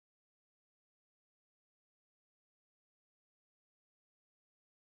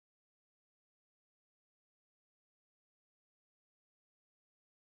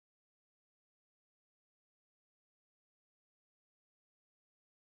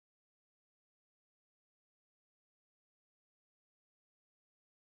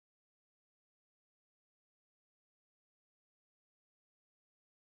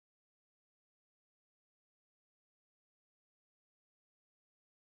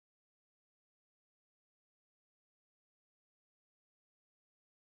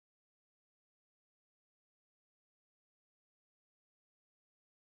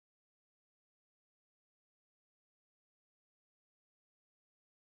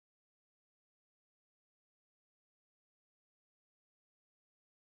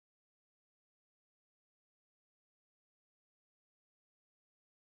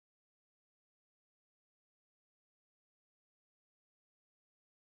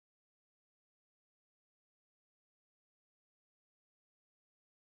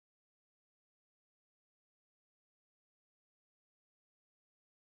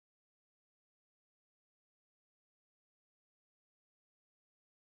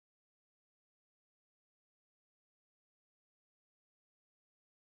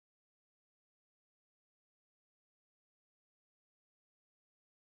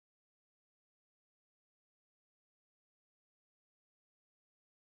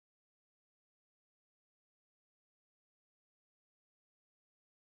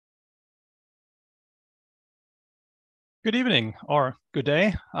Good evening or good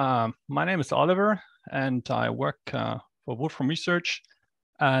day. My name is Oliver, and I work for Wolfram Research,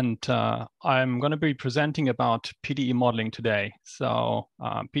 and I'm going to be presenting about PDE modeling today. So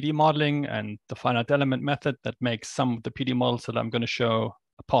PDE modeling and the finite element method that makes some of the PDE models that I'm going to show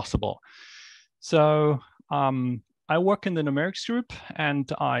possible. So I work in the numerics group, and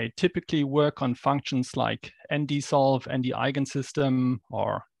I typically work on functions like ND-solve, ND-eigensystem,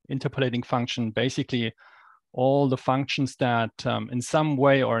 or interpolating function, basically all the functions that in some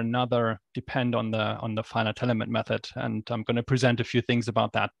way or another depend on the finite element method. And I'm going to present a few things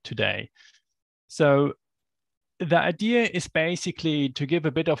about that today. So the idea is basically to give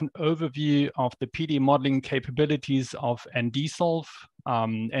a bit of an overview of the PDE modeling capabilities of ND-solve.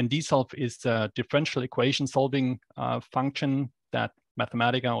 ND-solve is the differential equation solving function that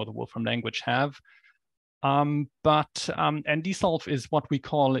Mathematica or the Wolfram language have. But ND-solve is what we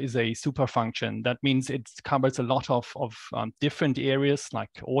call is a super function. That means it covers a lot of different areas like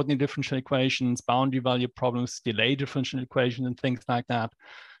ordinary differential equations, boundary value problems, delay differential equations, and things like that.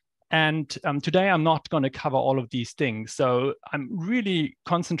 And today I'm not going to cover all of these things. So I'm really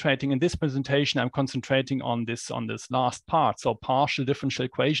concentrating in this presentation. I'm concentrating on this last part, so partial differential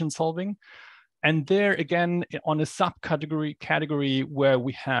equation solving. And there again, on a category where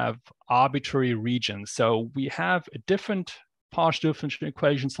we have arbitrary regions. So we have a different partial differential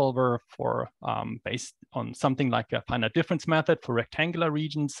equation solver for based on something like a finite difference method for rectangular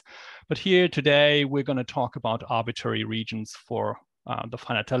regions. But here today, we're going to talk about arbitrary regions for the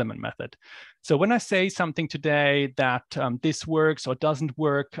finite element method. So when I say something today that this works or doesn't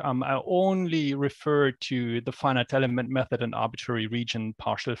work, I only refer to the finite element method and arbitrary region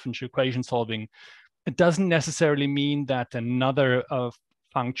partial differential equation solving. It doesn't necessarily mean that another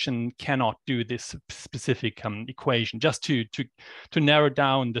function cannot do this specific equation, just to narrow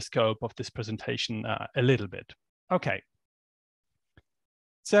down the scope of this presentation a little bit. Okay.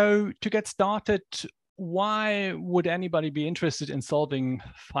 So to get started, why would anybody be interested in solving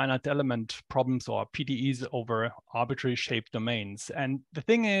finite element problems or PDEs over arbitrary shaped domains? And the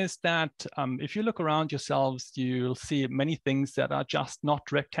thing is that if you look around yourselves, you'll see many things that are just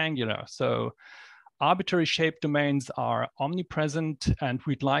not rectangular. So arbitrary shaped domains are omnipresent, and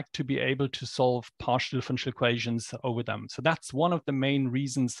we'd like to be able to solve partial differential equations over them. So that's one of the main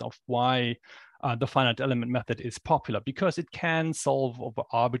reasons of why the finite element method is popular, because it can solve over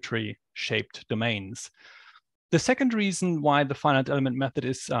arbitrary shaped domains. The second reason why the finite element method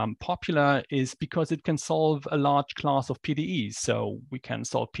is popular is because it can solve a large class of PDEs. So we can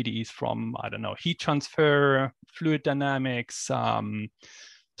solve PDEs from, I don't know, heat transfer, fluid dynamics,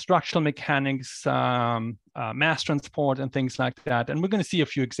 structural mechanics, mass transport, and things like that. And we're going to see a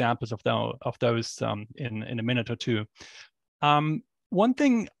few examples of those in a minute or two. One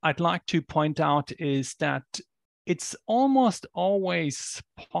thing I'd like to point out is that it's almost always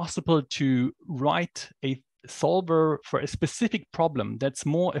possible to write a solver for a specific problem that's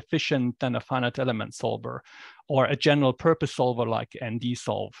more efficient than a finite element solver or a general purpose solver like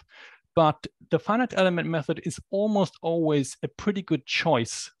ND-solve. But the finite element method is almost always a pretty good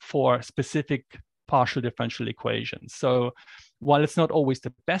choice for specific partial differential equations. So while it's not always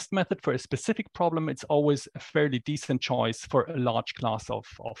the best method for a specific problem, it's always a fairly decent choice for a large class of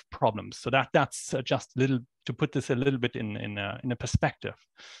problems. So that's just a little, to put this a little bit in a perspective.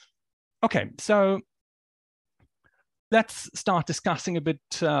 Okay, so let's start discussing a bit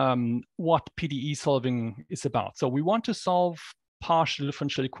what PDE solving is about. So we want to solve partial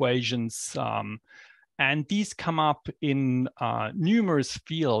differential equations, and these come up in numerous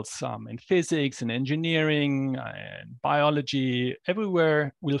fields, in physics, in engineering, in biology.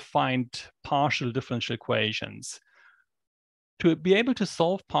 Everywhere we'll find partial differential equations. To be able to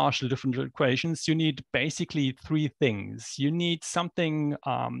solve partial differential equations, you need basically three things. You need something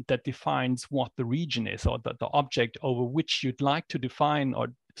that defines what the region is, or the object over which you'd like to define or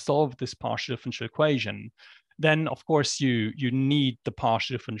solve this partial differential equation. Then, of course, you need the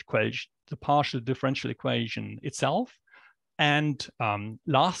partial differential equation itself. And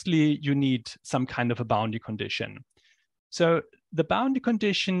lastly, you need some kind of a boundary condition. So the boundary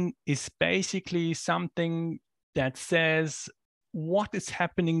condition is basically something that says what is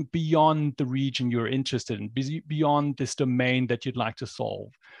happening beyond the region you're interested in, beyond this domain that you'd like to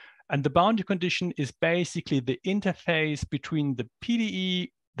solve. And the boundary condition is basically the interface between the PDE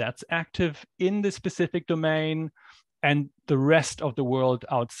that's active in the specific domain and the rest of the world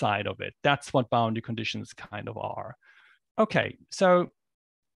outside of it. That's what boundary conditions kind of are. Okay, so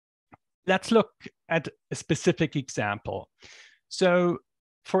let's look at a specific example. So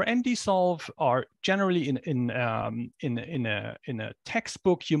for ND-solve, or generally in a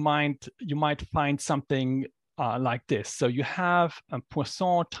textbook, you might find something like this. So you have a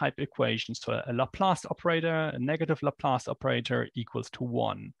Poisson type equation. So a Laplace operator, a negative Laplace operator equals to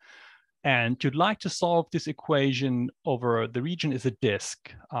 1. And you'd like to solve this equation over the region is a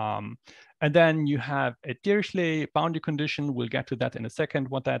disk. And then you have a Dirichlet boundary condition. We'll get to that in a second,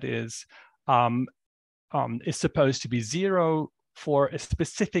 what that is supposed to be 0 for a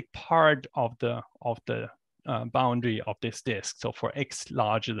specific part of the boundary of this disk. So for x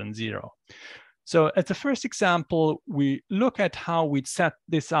larger than 0. So as the first example, we look at how we'd set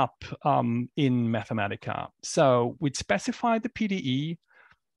this up in Mathematica. So we'd specify the PDE,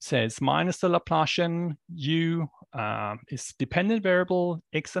 says minus the Laplacian, u is dependent variable,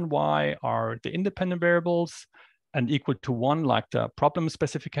 x and y are the independent variables, and equal to 1, like the problem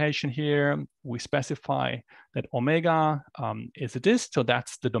specification here. We specify that omega is a disk, so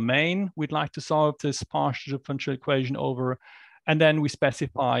that's the domain we'd like to solve this partial differential equation over. And then we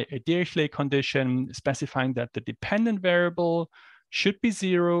specify a Dirichlet condition specifying that the dependent variable should be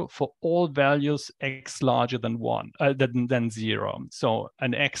 0 for all values x larger than 0. So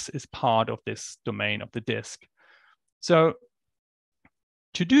an x is part of this domain of the disk. So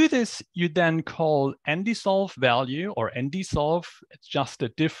to do this, you then call ndsolve value or ndsolve. It's just a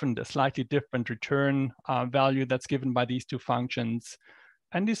slightly different return value that's given by these two functions.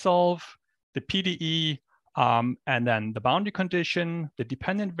 ndsolve, the PDE, and then the boundary condition, the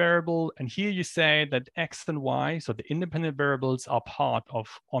dependent variable. And here you say that x and y, so the independent variables, are part of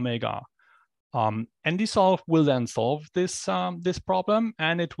omega. ndsolve will then solve this, this problem,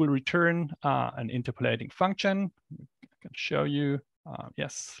 and it will return an interpolating function. I can show you.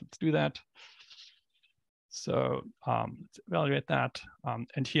 Yes, let's do that. So let's evaluate that.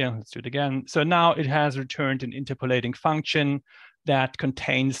 And here, let's do it again. So now it has returned an interpolating function that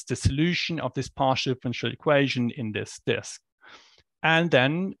contains the solution of this partial differential equation in this disk. And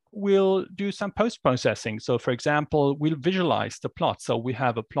then we'll do some post-processing. So for example, we'll visualize the plot. So we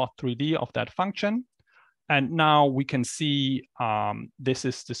have a plot 3D of that function. And now we can see this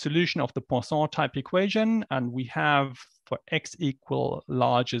is the solution of the Poisson type equation. And we have for x equal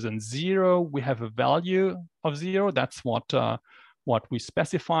larger than 0, we have a value of 0. That's what we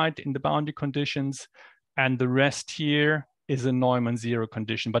specified in the boundary conditions. And the rest here is a Neumann 0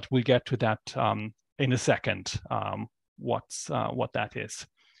 condition, but we'll get to that in a second, what that is.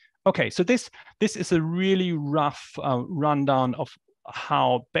 Okay, so this is a really rough rundown of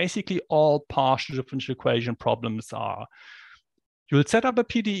how basically all partial differential equation problems are. You'll set up a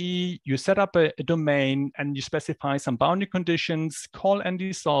PDE, you set up a domain, and you specify some boundary conditions, call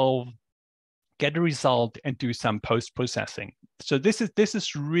ndsolve, get a result, and do some post-processing. So this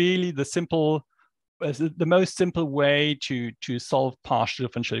is really the most simple way to solve partial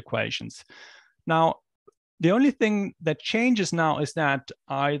differential equations. Now, the only thing that changes now is that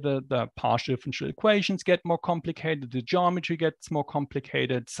either the partial differential equations get more complicated, the geometry gets more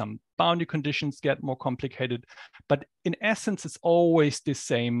complicated, some boundary conditions get more complicated, but in essence, it's always the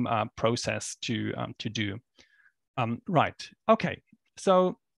same process to do. Right, okay,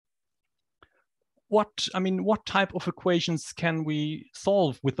 so what type of equations can we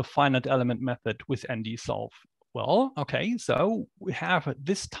solve with the finite element method with ndsolve? Well, okay, so we have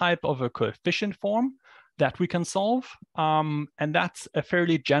this type of a coefficient form that we can solve, and that's a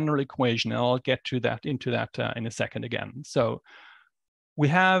fairly general equation. And I'll get to that into that in a second again. So we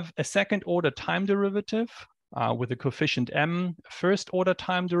have a second order time derivative with a coefficient m, first order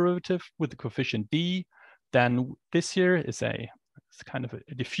time derivative with the coefficient d. Then this here is it's kind of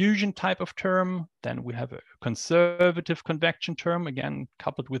a diffusion type of term. Then we have a conservative convection term, again,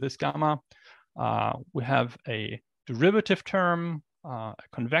 coupled with this gamma. We have a derivative term, a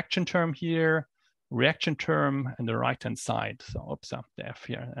convection term here, reaction term, and the right-hand side. So, oops, the F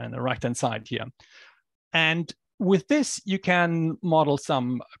here, and the right-hand side here. And with this, you can model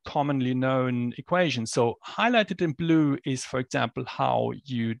some commonly known equations. So highlighted in blue is, for example, how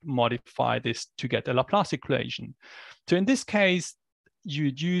you modify this to get a Laplace equation. So in this case,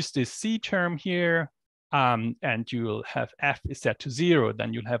 you'd use this C term here, and you'll have F is set to 0,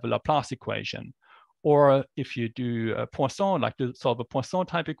 then you'll have a Laplace equation. Or if you do a Poisson, like to solve a Poisson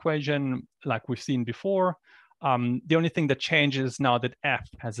type equation, like we've seen before, the only thing that changes now that F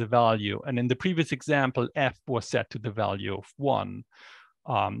has a value. And in the previous example, F was set to the value of 1.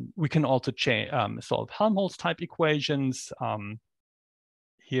 We can also solve Helmholtz type equations.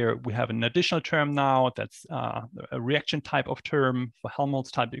 Here we have an additional term now that's a reaction type of term for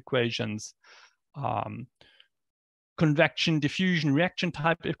Helmholtz type equations. Convection, diffusion, reaction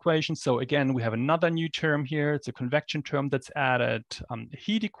type equations. So again, we have another new term here. It's a convection term that's added. A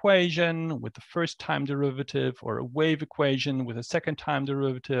heat equation with the first time derivative, or a wave equation with a second time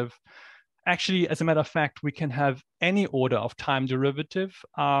derivative. Actually, as a matter of fact, we can have any order of time derivative.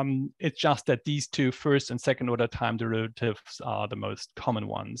 It's just that these two first and second order time derivatives are the most common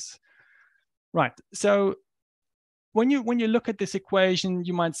ones. Right, so when you look at this equation,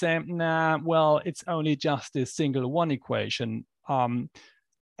 you might say, nah, well, it's only just this single one equation.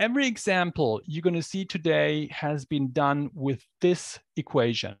 Every example you're going to see today has been done with this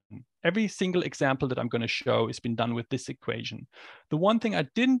equation. Every single example that I'm going to show has been done with this equation. The one thing I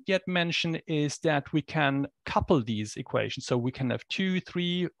didn't yet mention is that we can couple these equations. So we can have 2,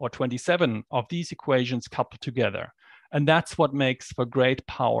 3, or 27 of these equations coupled together. And that's what makes for great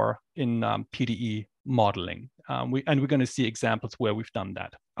power in PDE modeling. We're going to see examples where we've done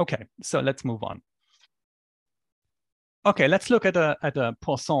that. Okay, so let's move on. Okay, let's look at a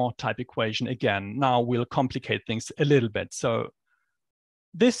Poisson type equation again. Now we'll complicate things a little bit. So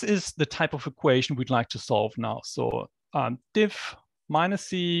this is the type of equation we'd like to solve now. So diff minus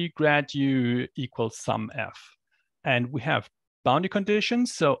c grad u equals sum f. And we have boundary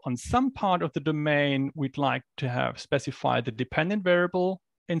conditions. So on some part of the domain, we'd like to have specified the dependent variable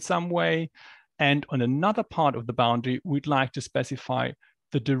in some way. And on another part of the boundary, we'd like to specify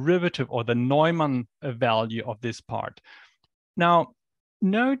the derivative or the Neumann value of this part. Now,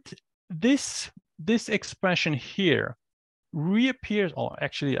 note this expression here reappears, or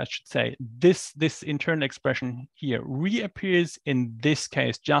actually I should say this internal expression here reappears in this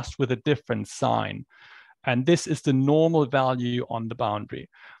case just with a different sign. And this is the normal value on the boundary.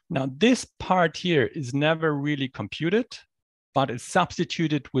 Now, this part here is never really computed, but it's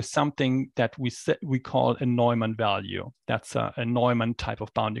substituted with something that we call a Neumann value. That's a Neumann type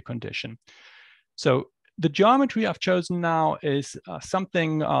of boundary condition. So the geometry I've chosen now is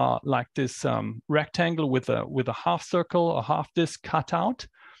something like this rectangle with a half circle, a half disk cut out.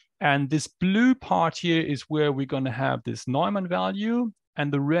 And this blue part here is where we're going to have this Neumann value.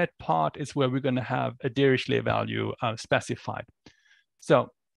 And the red part is where we're going to have a Dirichlet value specified. So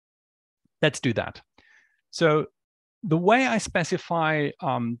let's do that. So the way I specify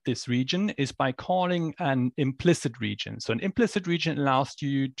this region is by calling an implicit region. So an implicit region allows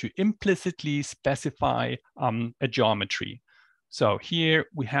you to implicitly specify a geometry. So here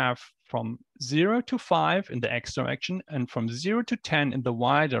we have from 0 to 5 in the x direction and from 0 to 10 in the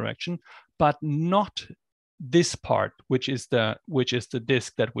y direction, but not this part, which is the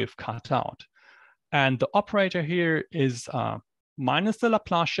disk that we've cut out. And the operator here is minus the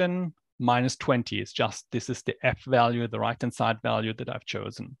Laplacian minus 20. It's just, this is the f value, the right-hand side value that I've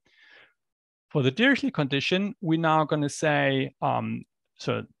chosen. For the Dirichlet condition, we're now going to say,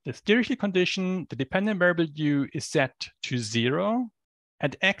 so this Dirichlet condition, the dependent variable u is set to 0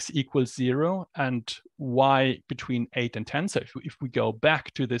 at x equals 0 and y between 8 and 10. So if we go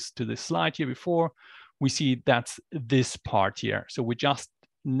back to this slide here before, we see that's this part here. So we just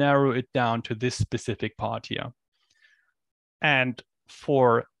narrow it down to this specific part here. And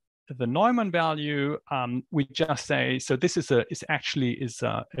for the Neumann value, we just say, so this is actually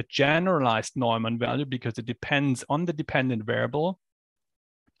a generalized Neumann value because it depends on the dependent variable.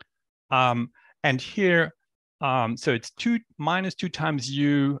 And here, so it's minus 2 times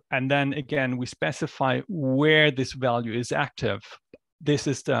u, and then again, we specify where this value is active. This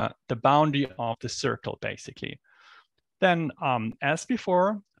is the boundary of the circle, basically. Then, as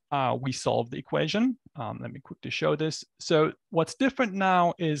before, we solve the equation. Let me quickly show this. So what's different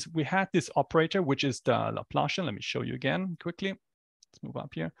now is we had this operator, which is the Laplacian. Let me show you again quickly. Let's move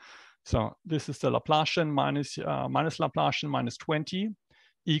up here. So this is the Laplacian minus Laplacian minus 20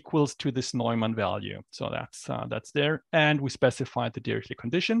 equals to this Neumann value. So that's there. And we specified the Dirichlet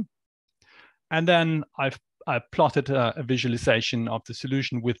condition. And then I plotted a visualization of the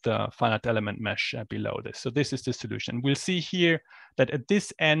solution with the finite element mesh below this. So this is the solution. We'll see here that at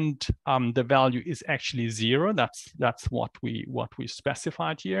this end, the value is actually 0. That's what we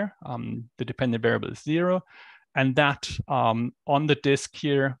specified here. The dependent variable is 0. And that on the disk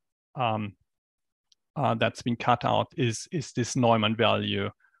here that's been cut out is this Neumann value,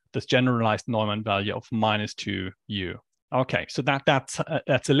 this generalized Neumann value of minus 2u. Okay, so that's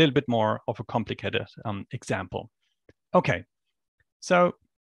a little bit more of a complicated example. Okay, so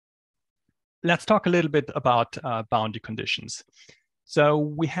let's talk a little bit about boundary conditions. So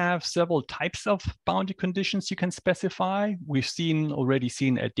we have several types of boundary conditions you can specify. We've already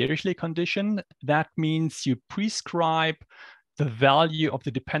seen a Dirichlet condition. That means you prescribe the value of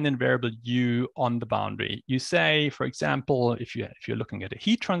the dependent variable u on the boundary. You say, for example, if you're looking at a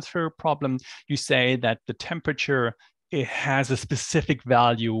heat transfer problem, you say that the temperature, it has a specific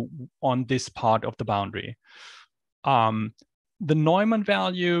value on this part of the boundary. The Neumann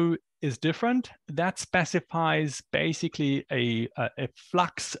value is different. That specifies basically a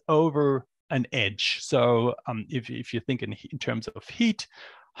flux over an edge. So if you think in terms of heat,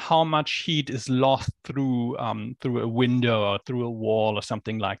 how much heat is lost through a window or through a wall or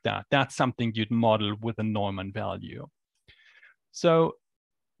something like that. That's something you'd model with a Neumann value. So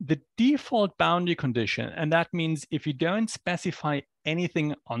the default boundary condition, and that means if you don't specify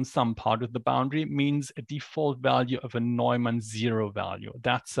anything on some part of the boundary, means a default value of a Neumann 0 value.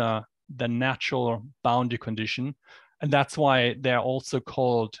 That's the natural boundary condition. And that's why they're also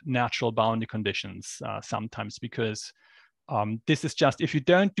called natural boundary conditions sometimes, because this is just, if you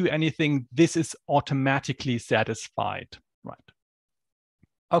don't do anything, this is automatically satisfied, right?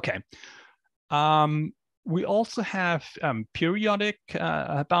 Okay. We also have periodic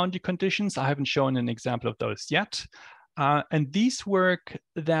boundary conditions. I haven't shown an example of those yet. And these work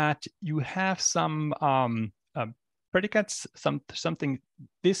that you have some predicates, something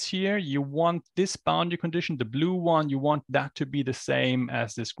this here, you want this boundary condition, the blue one, you want that to be the same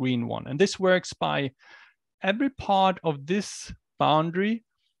as this green one. And this works by every part of this boundary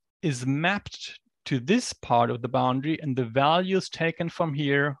is mapped to this part of the boundary, and the values taken from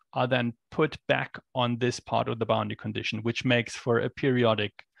here are then put back on this part of the boundary condition, which makes for a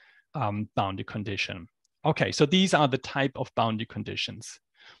periodic boundary condition. Okay, so these are the type of boundary conditions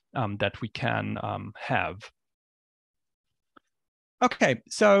that we can have. Okay,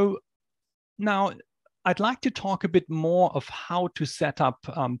 so now I'd like to talk a bit more of how to set up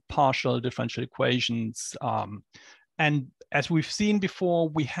partial differential equations. And as we've seen before,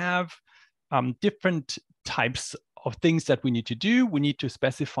 we have different types of things that we need to do. We need to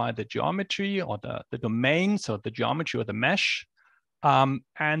specify the geometry or the domain, so the geometry or the mesh, and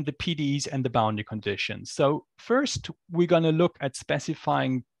the PDEs and the boundary conditions. So first, we're going to look at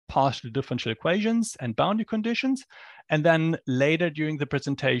specifying partial differential equations and boundary conditions. And then later during the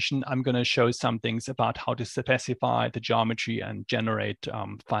presentation, I'm going to show some things about how to specify the geometry and generate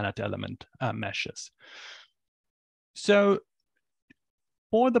finite element meshes. So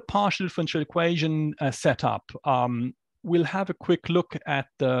for the partial differential equation setup, we'll have a quick look at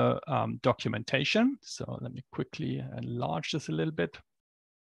the documentation. So let me quickly enlarge this a little bit.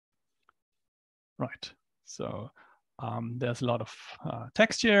 Right, so there's a lot of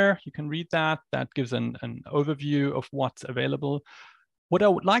text here. You can read that. That gives an overview of what's available. What I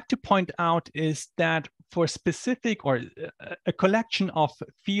would like to point out is that for specific or a collection of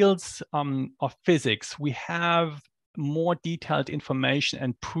fields of physics, we have more detailed information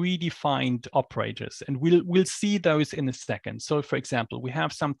and predefined operators, and we'll see those in a second. So for example, we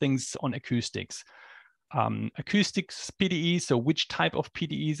have some things on acoustics. Acoustics PDEs, so which type of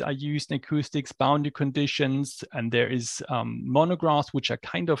PDEs are used in acoustics, boundary conditions, and there is monographs, which are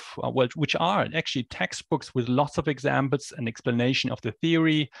kind of, which are actually textbooks with lots of examples and explanation of the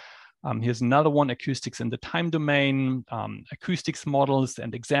theory. Here's another one, acoustics in the time domain, acoustics models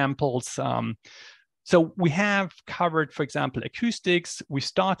and examples. So we have covered, for example, acoustics. We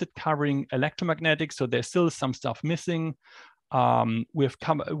started covering electromagnetics, so there's still some stuff missing.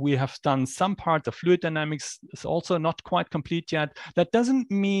 We have done some parts of fluid dynamics. It's also not quite complete yet. That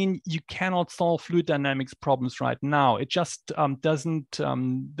doesn't mean you cannot solve fluid dynamics problems right now. It just doesn't,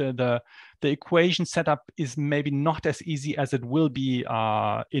 the equation setup is maybe not as easy as it will be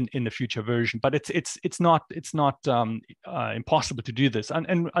in the future version, but it's not impossible to do this.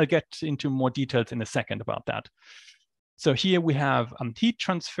 And I'll get into more details in a second about that. So here we have heat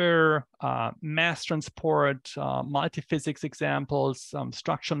transfer, mass transport, multiphysics examples,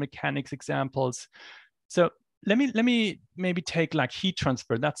 structural mechanics examples. So let me maybe take like heat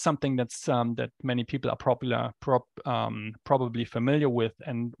transfer. That's something that's that many people are probably familiar with,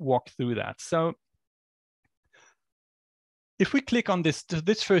 and walk through that. So if we click on this,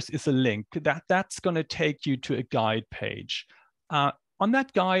 this first is a link that's going to take you to a guide page. On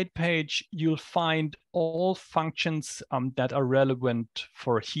that guide page, you'll find all functions that are relevant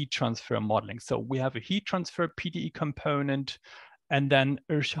for heat transfer modeling. So we have a heat transfer PDE component, and then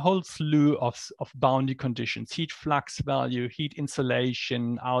a whole slew of boundary conditions: heat flux value, heat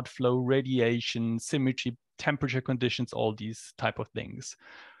insulation, outflow, radiation, symmetry, temperature conditions, all these type of things.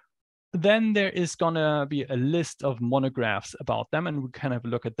 Then there is gonna be a list of monographs about them, and we can have a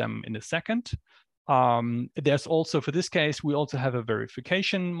look at them in a second. There's also, for this case, we also have a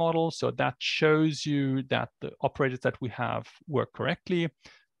verification model. So that shows you that the operators that we have work correctly.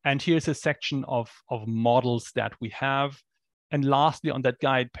 And here's a section of models that we have. And lastly, on that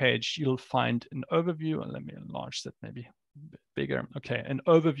guide page, you'll find an overview. Let me enlarge that maybe a bit bigger. Okay, an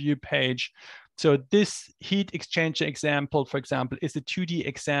overview page. So this heat exchanger example, for example, is a 2D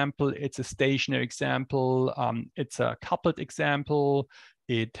example. It's a stationary example. It's a coupled example.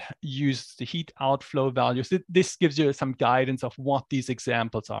 it uses the heat outflow values. This gives you some guidance of what these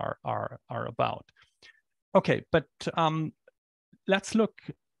examples are about. Okay, but let's look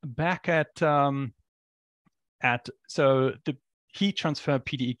back at so the heat transfer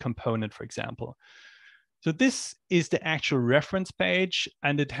PDE component, for example. So this is the actual reference page,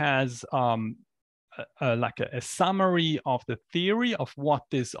 and it has like a summary of the theory of what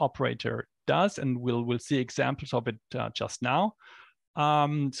this operator does, and we'll see examples of it just now.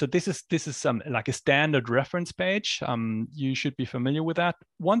 So this is like a standard reference page. You should be familiar with that.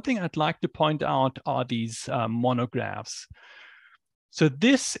 One thing I'd like to point out are these monographs. So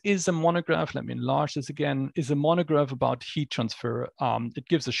this is a monograph, let me enlarge this again, is a monograph about heat transfer. It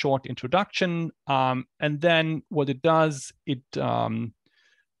gives a short introduction, and then what it does, it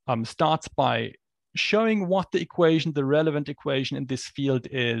starts by showing what the equation, the relevant equation in this field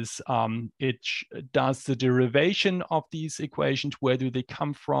is. It does the derivation of these equations, where do they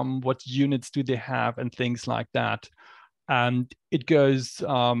come from, what units do they have, and things like that. And it goes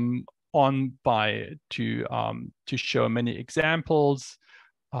on to show many examples,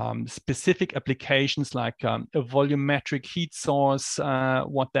 specific applications like a volumetric heat source,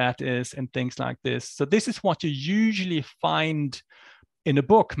 what that is, and things like this. So this is what you usually find in a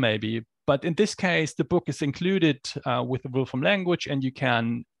book, maybe, but in this case, the book is included with the Wolfram language, and you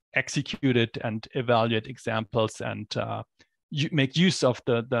can execute it and evaluate examples and make use of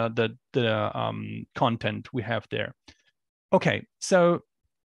the content we have there. Okay, so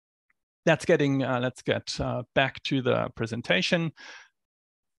let's get back to the presentation.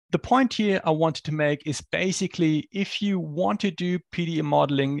 The point here I wanted to make is basically, if you want to do PDE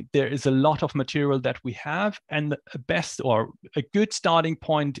modeling, there is a lot of material that we have, and the best or a good starting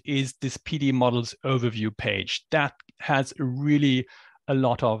point is this PDE models overview page. That has really a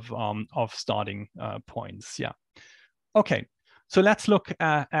lot of starting points. Yeah. Okay. So let's look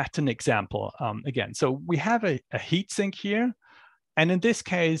at an example again. So we have a heat sink here. And in this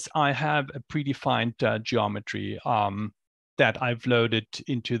case, I have a predefined geometry that I've loaded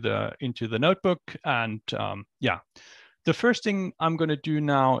into the notebook. And yeah, the first thing I'm going to do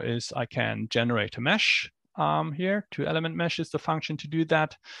now is I can generate a mesh here. 2-element mesh is the function to do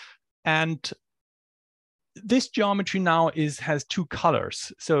that. And this geometry now has two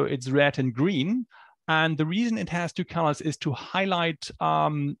colors. So it's red and green. And the reason it has two colors is to highlight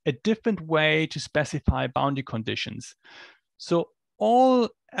a different way to specify boundary conditions. So all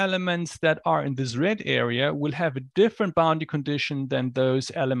elements that are in this red area will have a different boundary condition than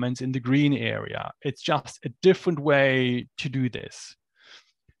those elements in the green area. It's just a different way to do this.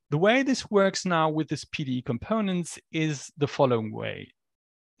 The way this works now with this PDE components is the following way.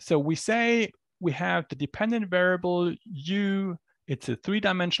 So we say we have the dependent variable u, it's a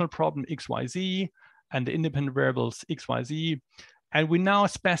 3-dimensional problem x, y, z, and the independent variables x, y, z. And we now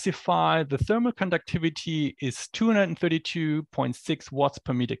specify the thermal conductivity is 232.6 watts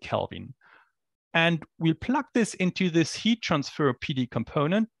per meter Kelvin. And we'll plug this into this heat transfer PDE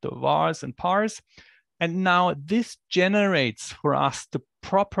component, the vars and pars. And now this generates for us the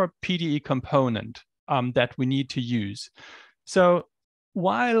proper PDE component that we need to use. So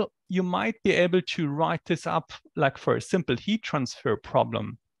while you might be able to write this up like for a simple heat transfer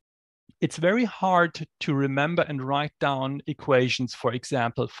problem, it's very hard to remember and write down equations, for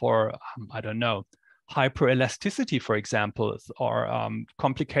example, for, I don't know, hyperelasticity, for example, or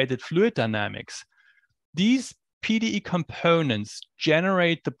complicated fluid dynamics. These PDE components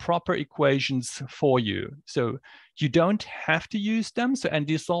generate the proper equations for you. So you don't have to use them. So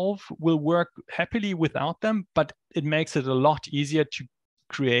NDSolve will work happily without them, but it makes it a lot easier to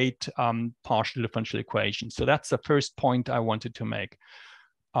create partial differential equations. So that's the first point I wanted to make.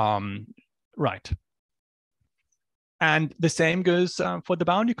 Right. And the same goes for the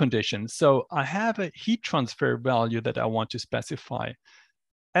boundary conditions. So I have a heat transfer value that I want to specify.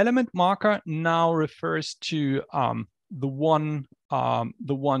 Element marker now refers to the one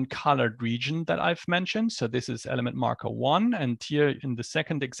colored region that I've mentioned. So this is element marker 1. And here in the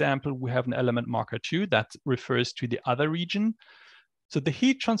second example, we have an element marker 2 that refers to the other region. So the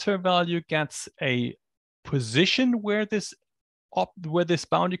heat transfer value gets a position where this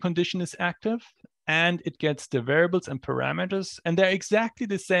boundary condition is active, and it gets the variables and parameters. And they're exactly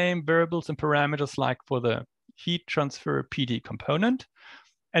the same variables and parameters like for the heat transfer PDE component.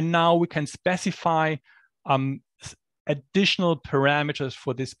 And now we can specify additional parameters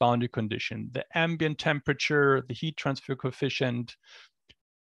for this boundary condition, the ambient temperature, the heat transfer coefficient,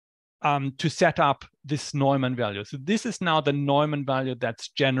 to set up this Neumann value. So this is now the Neumann value that's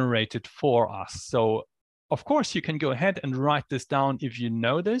generated for us. So of course, you can go ahead and write this down if you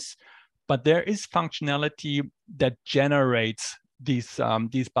know this, but there is functionality that generates these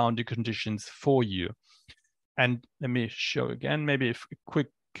boundary conditions for you. And let me show again, maybe if we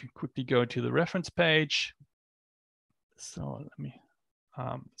quickly go to the reference page. So let me,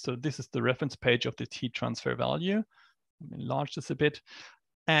 so this is the reference page of the heat transfer value. Let me enlarge this a bit.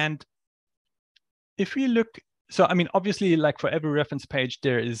 And if we look, so I mean, obviously, like for every reference page,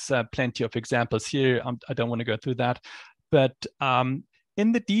 there is plenty of examples here. I don't want to go through that. But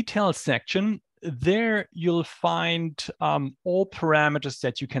in the details section, there you'll find all parameters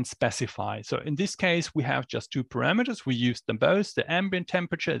that you can specify. So in this case, we have just two parameters. We use them both. The ambient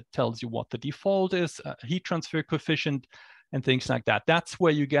temperature, it tells you what the default is, heat transfer coefficient, and things like that. That's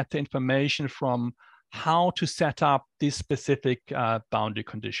where you get the information from how to set up this specific boundary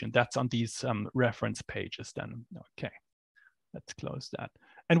condition. That's on these reference pages then. Okay, let's close that.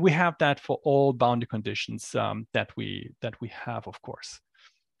 And we have that for all boundary conditions that we have, of course.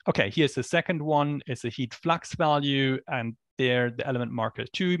 Okay, here's the second one. It's a heat flux value, and there the element marker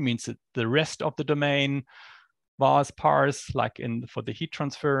 2 means that the rest of the domain was parse, like for the heat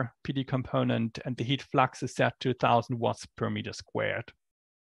transfer PD component, and the heat flux is set to 1000 watts per meter squared.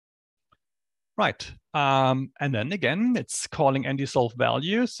 Right, and then again, it's calling NDSolve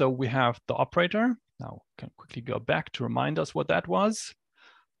value. So we have the operator. Now we can quickly go back to remind us what that was.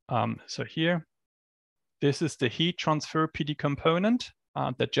 So here, this is the heat transfer PD component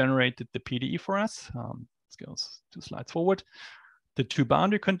that generated the PDE for us. Let's go 2 slides forward. The 2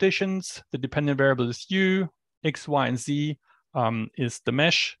 boundary conditions, the dependent variable is U, X, Y, and Z is the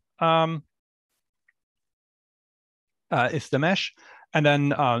mesh. And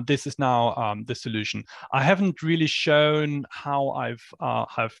then this is now the solution. I haven't really shown how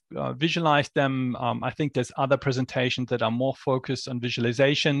I've visualized them. I think there's other presentations that are more focused on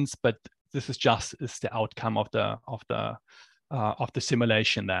visualizations, but this is the outcome of the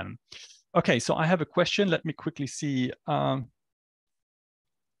simulation then. Okay, so I have a question. Let me quickly see.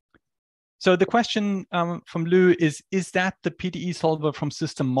 So the question from Lou is that the PDE solver from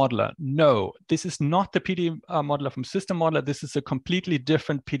System Modeler? No, this is not the PDE modeler from System Modeler. This is a completely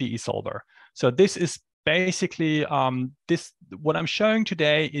different PDE solver. So this is basically, what I'm showing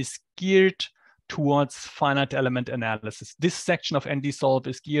today is geared towards finite element analysis. This section of NDSolve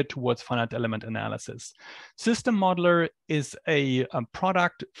is geared towards finite element analysis. System Modeler is a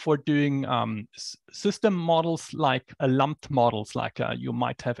product for doing system models, like lumped models, like you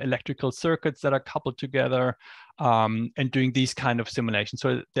might have electrical circuits that are coupled together and doing these kind of simulations.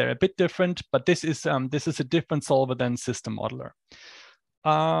 So they're a bit different, but this is a different solver than System Modeler.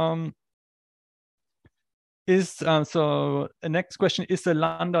 So the next question, is the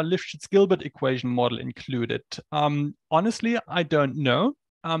Landau-Lifshitz-Gilbert equation model included? Honestly, I don't know.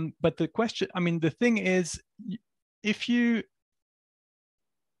 But the question, I mean, the thing is, if you,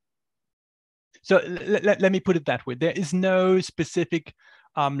 so let me put it that way. There is no specific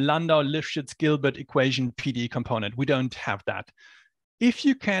Landau-Lifshitz-Gilbert equation PDE component. We don't have that. If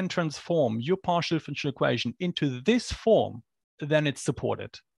you can transform your partial differential equation into this form, then it's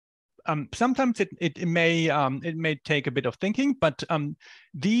supported. Sometimes it may take a bit of thinking, but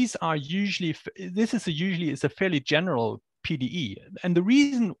these are usually, this is usually a fairly general PDE. And the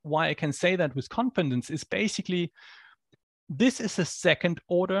reason why I can say that with confidence is basically, this is a second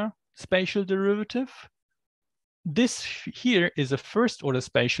order spatial derivative. This here is a first order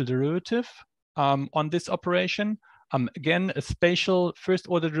spatial derivative on this operation. Again, a spatial first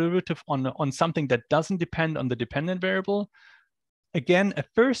order derivative on something that doesn't depend on the dependent variable. Again, a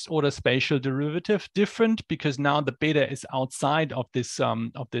first order spatial derivative, different because now the beta is outside of this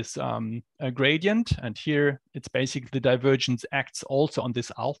gradient. And here it's basically the divergence acts also on this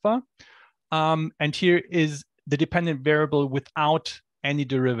alpha. And here is the dependent variable without any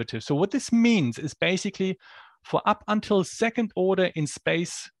derivative. So what this means is basically for up until second order in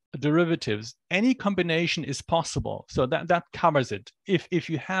space derivatives, any combination is possible. So that covers it. If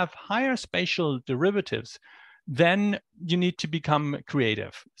you have higher spatial derivatives, then you need to become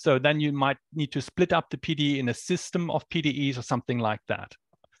creative. So then you might need to split up the PDE in a system of PDEs or something like that.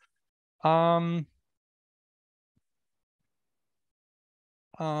 And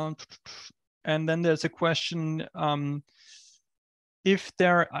then there's a question, if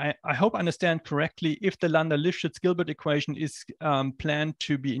there, I hope I understand correctly, if the Landau-Lifshitz-Gilbert equation is planned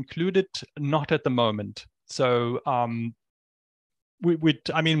to be included, not at the moment. So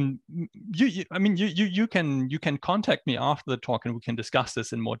I mean, you can contact me after the talk and we can discuss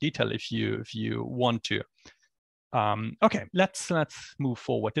this in more detail if you want to. Okay, let's move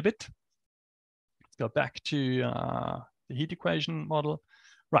forward a bit. Let's go back to the heat equation model.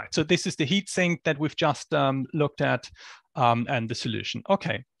 Right, so this is the heat sink that we've just looked at and the solution.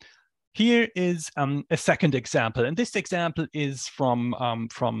 Okay, Here is a second example, and this example is from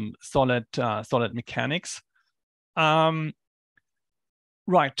solid mechanics.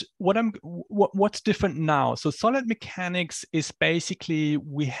 Right. What's different now? So solid mechanics is basically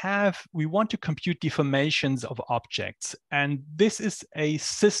we want to compute deformations of objects, and this is a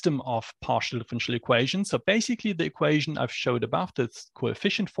system of partial differential equations. So basically, the equation I've showed above, this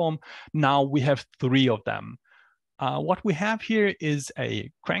coefficient form. Now we have 3 of them. What we have here is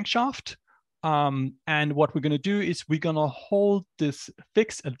a crankshaft, and what we're going to do is we're going to hold this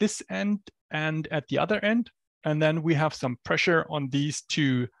fixed at this end and at the other end. And then we have some pressure on these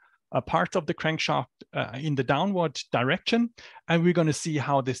two parts of the crankshaft in the downward direction. And we're going to see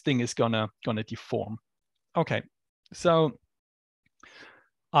how this thing is gonna deform. Okay, so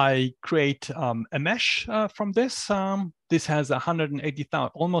I create a mesh from this. This has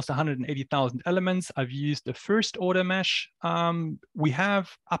almost 180,000 elements. I've used the first order mesh. We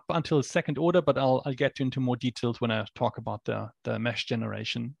have up until second order, but I'll get into more details when I talk about the mesh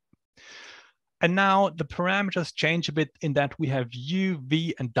generation. And now the parameters change a bit in that we have U,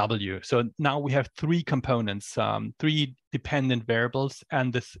 V, and W. So now we have 3 components, 3 dependent variables,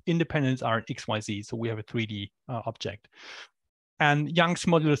 and the independents are X, Y, Z. So we have a 3D object. And Young's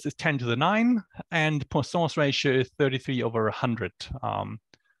modulus is 10 to the 9, and Poisson's ratio is 33/100.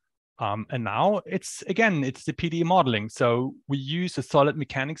 And now it's the PDE modeling. So we use a solid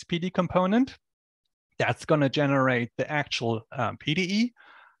mechanics PDE component that's going to generate the actual PDE.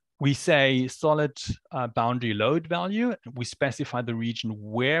 We say solid boundary load value. We specify the region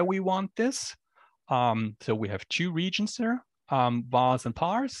where we want this. So we have 2 regions there, bars and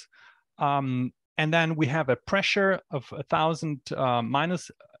pars. And then we have a pressure of 1,000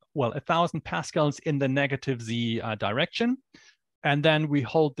 1,000 pascals in the negative Z direction. And then we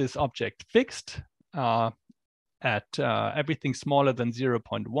hold this object fixed at everything smaller than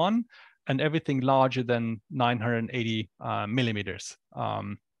 0.1 and everything larger than 980 millimeters.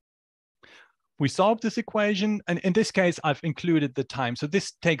 We solve this equation, and in this case, I've included the time. So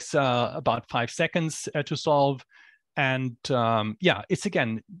this takes about 5 seconds to solve. And yeah, it's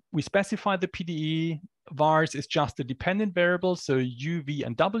again, we specify the PDE. Vars is just a dependent variable, so U, V,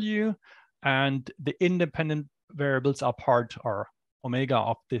 and W. And the independent variables are part or omega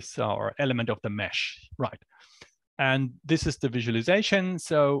of this or element of the mesh, right? And this is the visualization.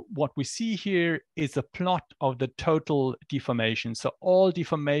 So what we see here is a plot of the total deformation. So all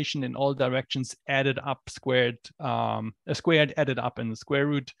deformation in all directions added up, squared added up in the square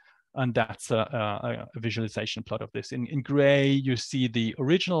root. And that's a visualization plot of this. In gray, you see the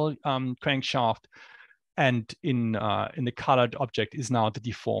original crankshaft, and in the colored object is now the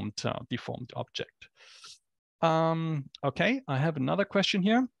deformed object. Okay, I have another question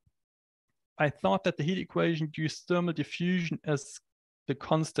here. I thought that the heat equation used thermal diffusion as the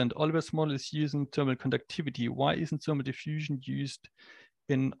constant. Oliver's model is using thermal conductivity. Why isn't thermal diffusion used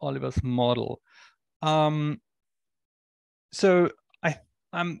in Oliver's model? So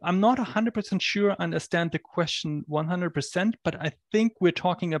I'm not 100% sure I understand the question 100%, but I think we're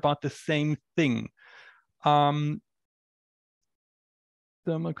talking about the same thing. Thermal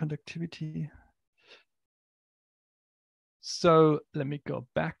conductivity. So let me go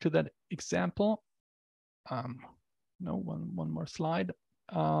back to that example. No, one more slide.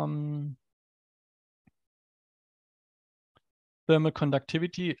 Thermal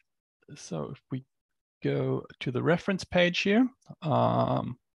conductivity. So if we go to the reference page here,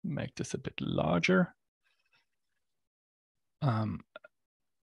 make this a bit larger. Oops,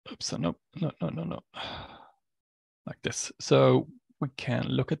 so no. Like this. So we can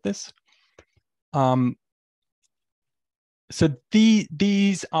look at this. So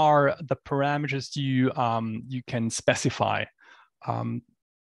these are the parameters you can specify. A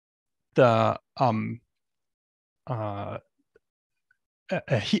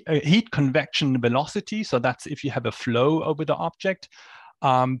heat convection velocity. So that's if you have a flow over the object.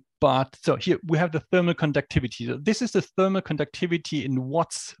 But so here we have the thermal conductivity. So this is the thermal conductivity in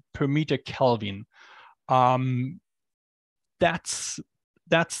watts per meter Kelvin. That's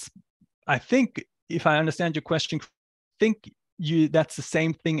I think, if I understand your question, that's the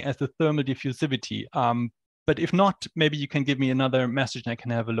same thing as the thermal diffusivity. But if not, maybe you can give me another message and I can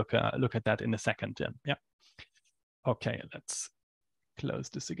have a look at that in a second. Yeah. Okay, let's close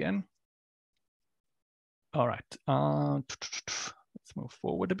this again. All right. Let's move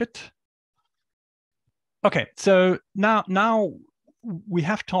forward a bit. Okay, so now we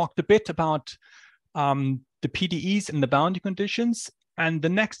have talked a bit about the PDEs and the boundary conditions. And the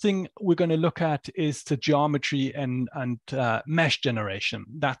next thing we're going to look at is the geometry and mesh generation.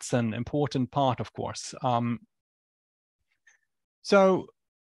 That's an important part, of course. So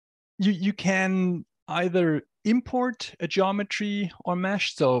you can either import a geometry or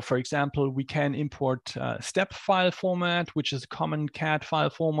mesh. So for example, we can import step file format, which is a common CAD file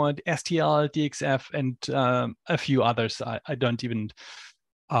format, STL, DXF, and a few others. I don't even,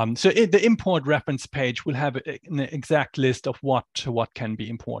 so the import reference page will have an exact list of what can be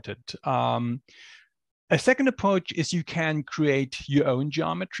imported. A second approach is you can create your own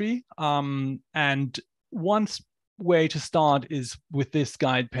geometry. And one way to start is with this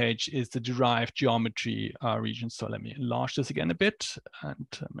guide page is the derived geometry region. So let me enlarge this again a bit and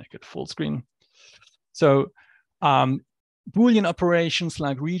make it full screen. So Boolean operations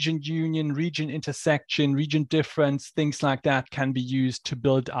like region union, region intersection, region difference, things like that can be used to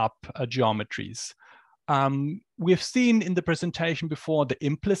build up geometries. We've seen in the presentation before the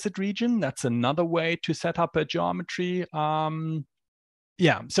implicit region. That's another way to set up a geometry.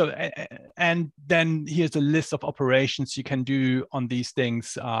 Yeah, so, and then here's a list of operations you can do on these things.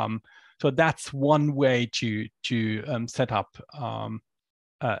 So that's one way to set up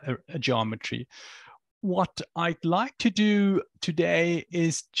a geometry. What I'd like to do today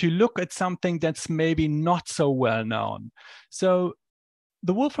is to look at something that's maybe not so well known. So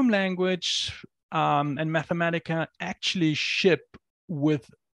the Wolfram language and Mathematica actually ship with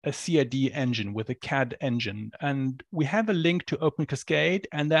a CAD engine, with a CAD engine. And we have a link to OpenCascade,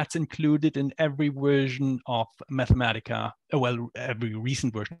 and that's included in every version of Mathematica. Well, every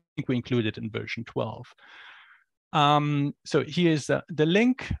recent version. I think we included in version 12. So here's the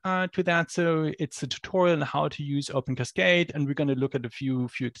link to that. So it's a tutorial on how to use OpenCascade, and we're going to look at a few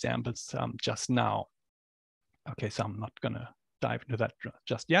examples just now. Okay, so I'm not going to dive into that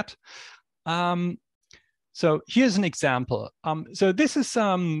just yet. So here's an example. So this is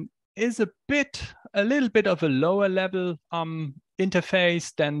a little bit of a lower level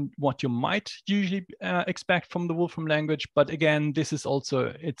interface than what you might usually expect from the Wolfram language. But again, this is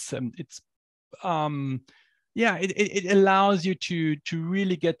also yeah, it allows you to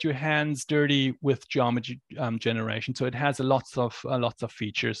really get your hands dirty with geometry generation. So it has lots of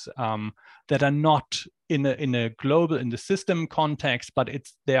features that are not in a global, in the system context, but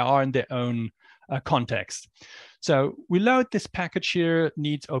they are in their own context. So we load this package here,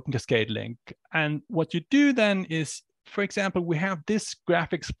 needs OpenCascade link. And what you do then is, for example, we have this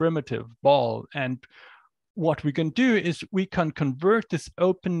graphics primitive ball, and what we can do is we can convert this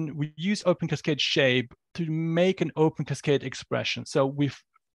we use OpenCascade shape to make an OpenCascade expression. So with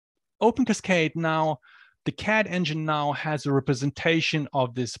OpenCascade now, the CAD engine now has a representation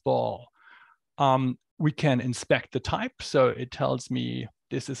of this ball. We can inspect the type. So it tells me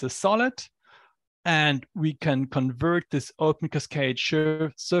this is a solid. And we can convert this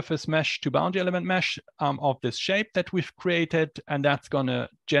OpenCascade surface mesh to boundary element mesh of this shape that we've created. And that's going to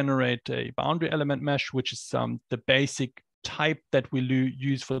generate a boundary element mesh, which is the basic type that we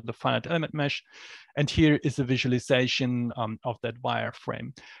use for the finite element mesh. And here is a visualization of that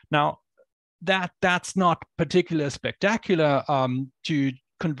wireframe. Now, that's not particularly spectacular to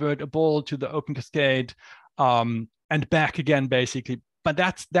convert a ball to the OpenCascade and back again, basically. But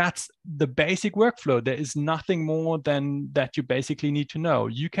that's the basic workflow. There is nothing more than that you basically need to know.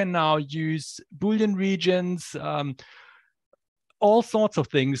 You can now use Boolean regions, all sorts of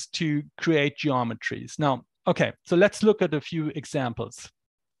things to create geometries. Now, okay, so let's look at a few examples.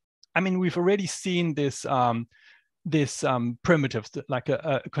 I mean, we've already seen this primitive, like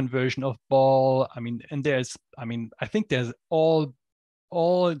a conversion of ball. I mean, and I think there's all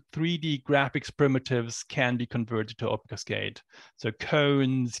 3D graphics primitives can be converted to OpenCascade. So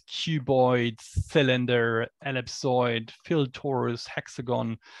cones, cuboids, cylinder, ellipsoid, filled torus,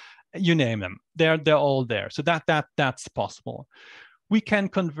 hexagon, you name them. They're all there. So that's possible. We can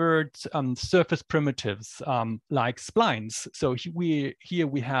convert surface primitives like splines. So here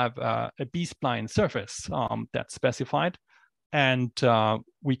we have a B-spline surface that's specified, and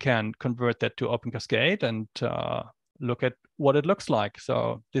we can convert that to OpenCascade and look at what it looks like.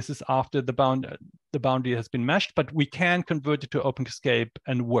 So this is after the boundary has been meshed, but we can convert it to OpenCascade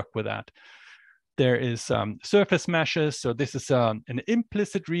and work with that. There is surface meshes. So this is an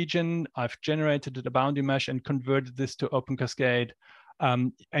implicit region. I've generated a boundary mesh and converted this to OpenCascade.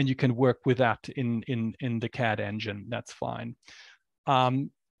 And you can work with that in the CAD engine. That's fine.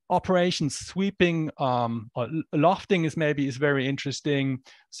 Operations sweeping or lofting is very interesting.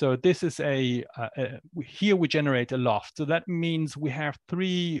 So this is here we generate a loft. So that means we have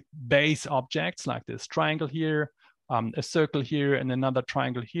 3 base objects like this triangle here, a circle here, and another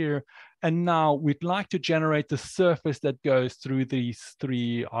triangle here. And now we'd like to generate the surface that goes through these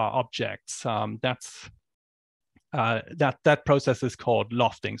 3 objects. That process is called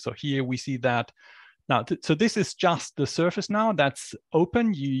lofting. So here we see that. Now, so this is just the surface now that's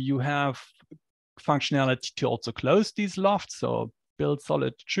open. You have functionality to also close these lofts. So build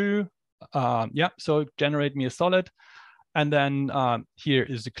solid true. Yeah, so generate me a solid. And then here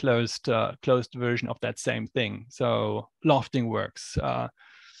is the closed version of that same thing. So lofting works.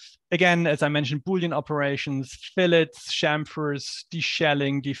 Again, as I mentioned, Boolean operations, fillets, chamfers,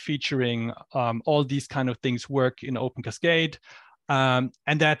 deshelling, defeaturing, all these kind of things work in Open Cascade.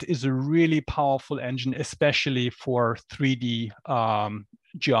 And that is a really powerful engine, especially for 3D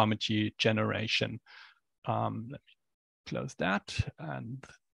geometry generation. Let me close that and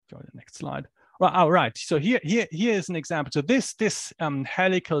go to the next slide. Well, all right. So here is an example. So this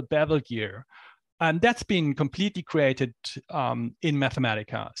helical bevel gear, that's been completely created in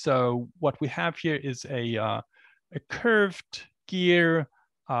Mathematica. So what we have here is a curved gear,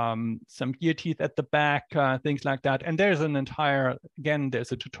 some gear teeth at the back, things like that. And there's an entire, again,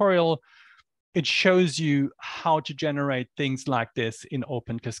 there's a tutorial. It shows you how to generate things like this in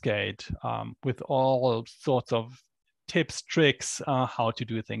Open Cascade with all sorts of tips, tricks, how to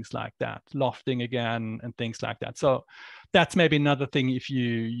do things like that, lofting again, and things like that. So that's maybe another thing if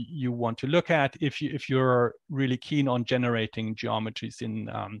you want to look at if you're really keen on generating geometries in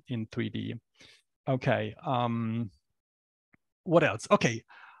 3D. Okay. What else? Okay.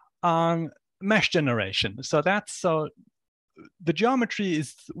 Mesh generation. So the geometry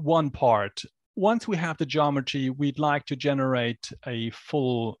is one part. Once we have the geometry, we'd like to generate a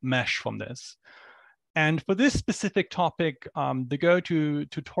full mesh from this. And for this specific topic, the go-to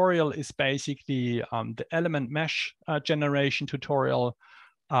tutorial is basically the element mesh generation tutorial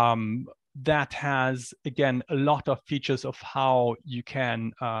that has, again, a lot of features of how you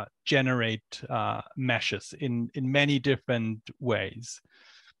can generate meshes in many different ways.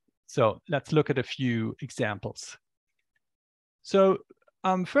 So let's look at a few examples. So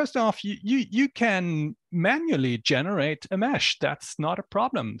first off, you can manually generate a mesh. That's not a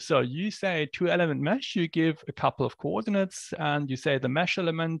problem. So you say 2-element mesh, you give a couple of coordinates, and you say the mesh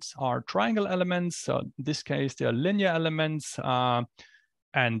elements are triangle elements. So in this case, they're linear elements.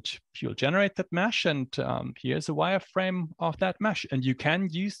 And you'll generate that mesh, and here's a wireframe of that mesh. And you can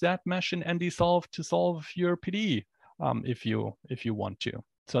use that mesh in NDSolve to solve your PDE if you want to.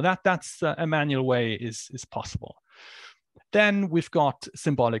 So that's a manual way is possible. Then we've got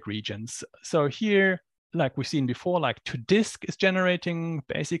symbolic regions. So here, like we've seen before, like toDisk is generating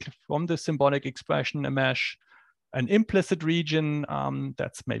basically from the symbolic expression a mesh. An implicit region,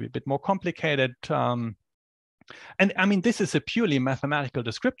 that's maybe a bit more complicated. And I mean, this is a purely mathematical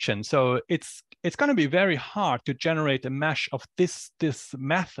description. So it's going to be very hard to generate a mesh of this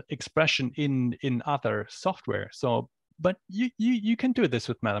math expression in other software. So, but you can do this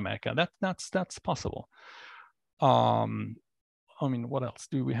with Mathematica. That's possible. I mean, what else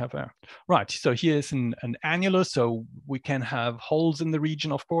do we have there? Right, so here's an annulus, so we can have holes in the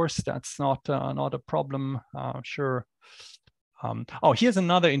region, of course. That's not a problem, sure. Oh, here's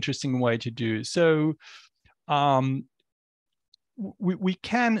another interesting way to do. So we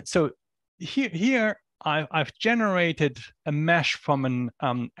can, so here I've generated a mesh from an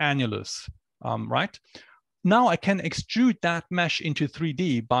annulus, right? Now I can extrude that mesh into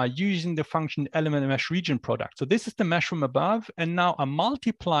 3D by using the function element mesh region product. So this is the mesh from above, and now I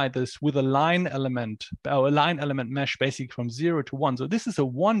multiply this with a line element, or a line element mesh basically from 0 to 1. So this is a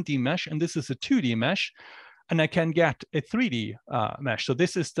 1D mesh, and this is a 2D mesh, and I can get a 3D mesh. So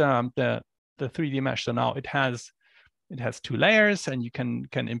this is the 3D mesh. So now it has 2 layers, and you can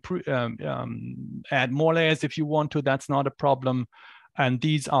improve, add more layers if you want to. That's not a problem. And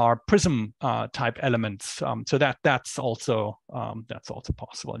these are prism type elements, so that's also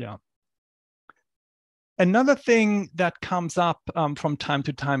possible. Yeah. Another thing that comes up from time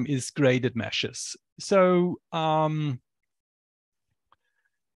to time is graded meshes. So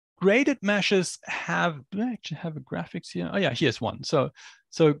graded meshes have. Do I actually have a graphics here? Oh yeah, here's one. So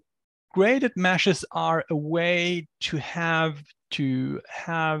graded meshes are a way to have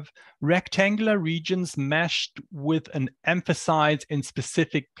rectangular regions meshed with an emphasis in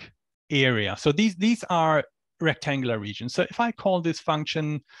specific area. So these are rectangular regions. So if I call this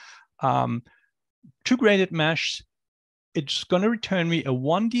function toGradedMesh, it's going to return me a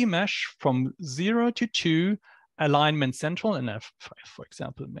 1D mesh from 0 to 2, alignment central, and for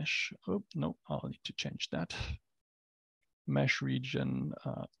example, mesh. Oh no, I'll need to change that. Mesh region.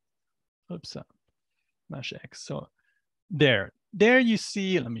 Oops, mesh X. So there you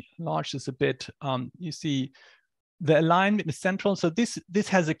see, let me enlarge this a bit. You see the alignment is central. So this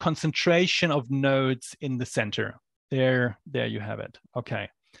has a concentration of nodes in the center. There you have it. Okay.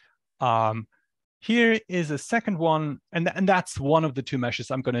 Here is a second one, and that's one of the 2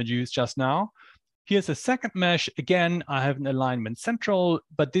 meshes I'm going to use just now. Here's a second mesh. Again, I have an alignment central,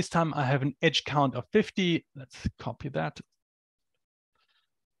 but this time I have an edge count of 50. Let's copy that.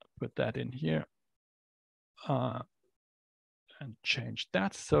 Put that in here. And change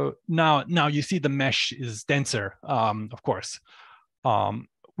that. So now you see the mesh is denser, of course.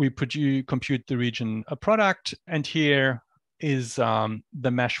 We compute the region a product, and here is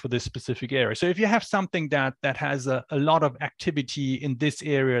the mesh for this specific area. So if you have something that has a lot of activity in this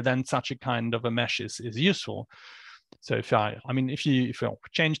area, then such a kind of a mesh is useful. So if you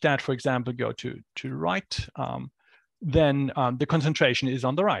change that, for example, go to right, then the concentration is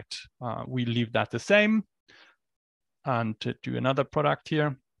on the right. We leave that the same, and to do another product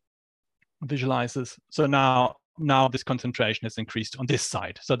here, visualizes. So now this concentration is increased on this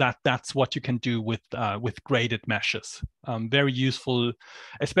side. So that's what you can do with graded meshes. Very useful,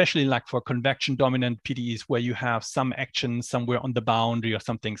 especially like for convection dominant PDEs where you have some action somewhere on the boundary or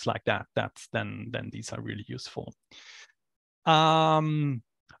some things like that. Then these are really useful.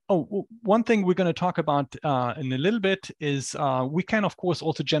 One thing we're going to talk about in a little bit is we can, of course,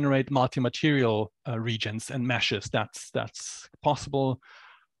 also generate multi-material regions and meshes. That's possible.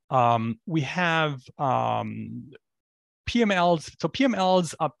 We have PMLs. So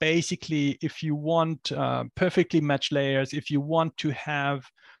PMLs are basically, if you want perfectly matched layers, if you want to have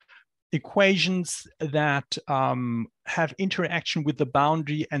equations that have interaction with the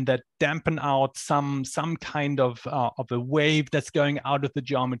boundary and that dampen out some kind of a wave that's going out of the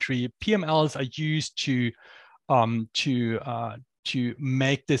geometry. PMLs are used to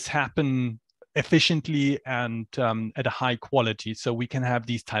make this happen efficiently and at a high quality. So we can have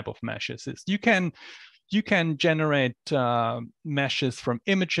these type of meshes. You can generate meshes from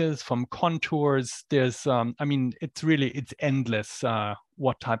images, from contours. There's, it's endless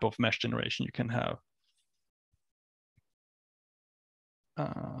what type of mesh generation you can have.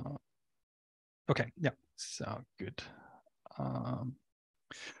 Okay, yeah, so good.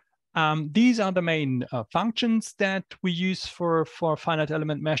 These are the main functions that we use for finite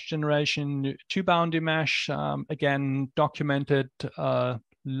element mesh generation. Two boundary mesh, again, documented,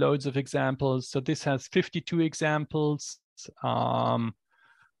 loads of examples. So this has 52 examples. Two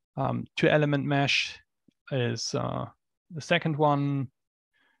element mesh is the second one.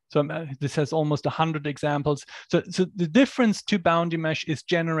 So this has almost 100 examples. So the difference to boundary mesh is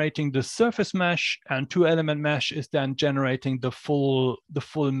generating the surface mesh, and two element mesh is then generating the full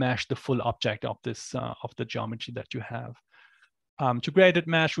mesh, the full object of this of the geometry that you have. To graded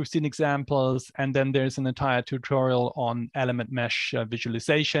mesh, we've seen examples, and then there's an entire tutorial on element mesh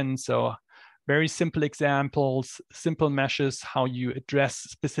visualization. So very simple examples, simple meshes, how you address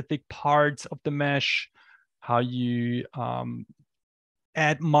specific parts of the mesh, how you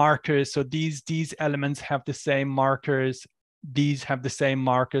add markers. So these elements have the same markers, these have the same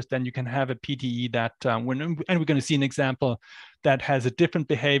markers, then you can have a PDE that, and we're going to see an example that has a different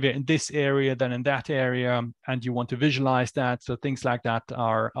behavior in this area than in that area, and you want to visualize that. So things like that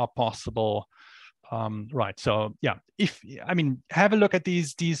are possible. Right, so yeah, have a look at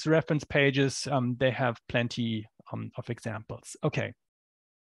these reference pages. They have plenty of examples. Okay.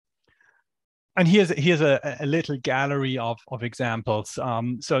 And here's a little gallery of examples.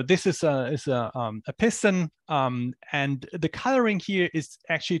 So this is a piston, and the coloring here is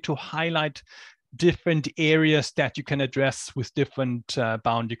actually to highlight different areas that you can address with different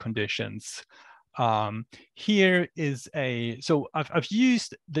boundary conditions. Here is so I've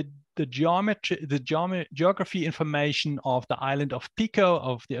used the geography information of the island of Pico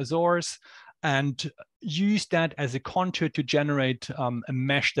of the Azores, and use that as a contour to generate a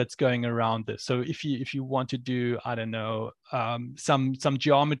mesh that's going around this. So if you want to do, I don't know, some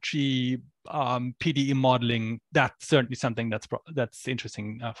geometry PDE modeling, that's certainly something that's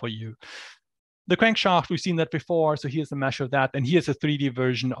interesting for you. The crankshaft, we've seen that before. So here's a mesh of that, and here's a 3D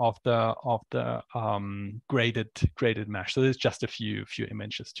version of the graded mesh. So there's just a few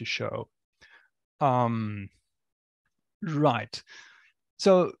images to show. Right.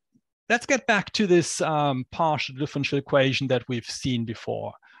 So let's get back to this partial differential equation that we've seen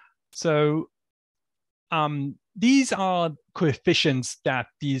before. So these are coefficients that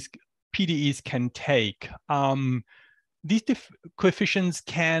these PDEs can take. These coefficients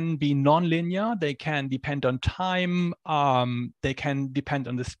can be nonlinear. They can depend on time. They can depend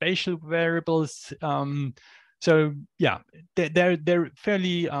on the spatial variables. So yeah, they're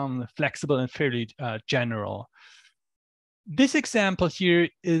fairly flexible and fairly general. This example here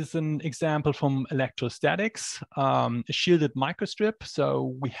is an example from electrostatics, a shielded microstrip.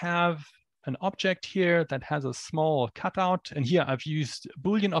 So we have an object here that has a small cutout, and here I've used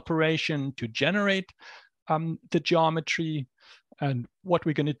Boolean operation to generate the geometry. And what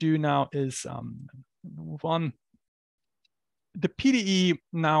we're going to do now is move on. The PDE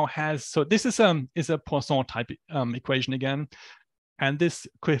now has, so this is a Poisson type equation again. And this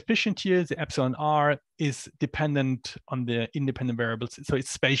coefficient here, the epsilon r, is dependent on the independent variables. So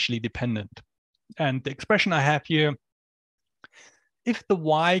it's spatially dependent. And the expression I have here, if the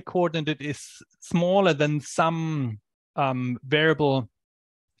y coordinate is smaller than some variable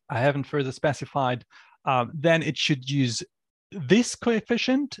I haven't further specified, then it should use this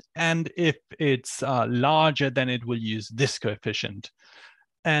coefficient. And if it's larger, then it will use this coefficient.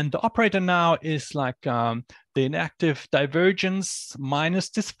 And the operator now is like the inactive divergence minus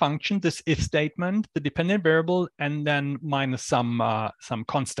this function, this if statement, the dependent variable, and then minus some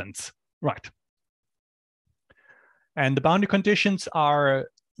constants, right? And the boundary conditions are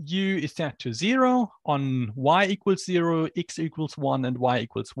u is set to 0 on y equals 0, x equals 1, and y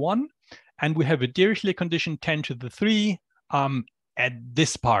equals 1. And we have a Dirichlet condition 10 to the 3 at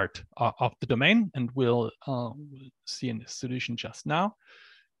this part of the domain, and we'll see in the solution just now.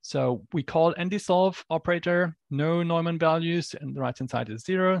 So we call ND-solve operator, no Neumann values, and the right-hand side is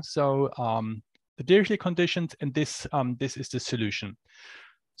 0. So the Dirichlet conditions, and this is the solution.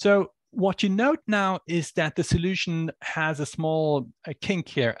 So what you note now is that the solution has a small kink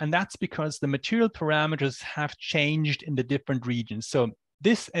here, and that's because the material parameters have changed in the different regions. So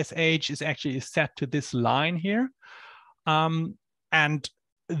this SH is actually set to this line here. And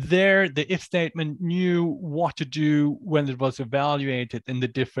there, the if statement knew what to do when it was evaluated in the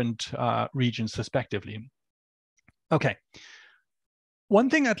different regions respectively. Okay. One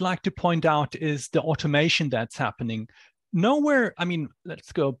thing I'd like to point out is the automation that's happening. Nowhere, I mean,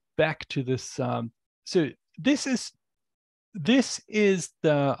 let's go back to this. So this is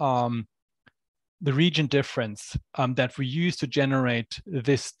the region difference that we use to generate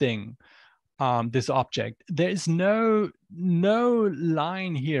this thing, this object. There is no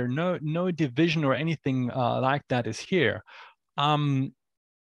line here, no division or anything like that is here. But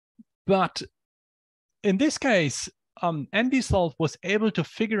in this case, ND-solve was able to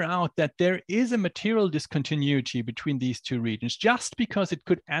figure out that there is a material discontinuity between these two regions. Just because it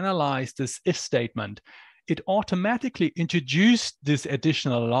could analyze this if statement, it automatically introduced this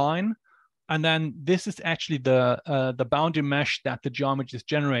additional line. And then this is actually the boundary mesh that the geometry is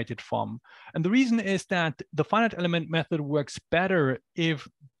generated from. And the reason is that the finite element method works better if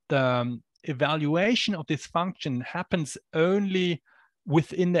the evaluation of this function happens only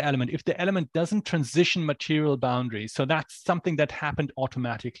within the element, if the element doesn't transition material boundaries. So that's something that happened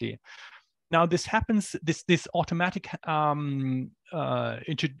automatically. Now this happens, this automatic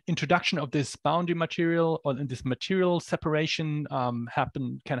introduction of this boundary material or this material separation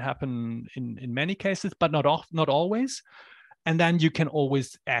can happen in many cases, but not always. And then you can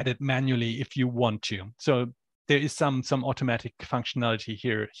always add it manually if you want to. So there is some automatic functionality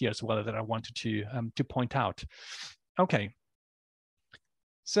here as well that I wanted to point out. Okay.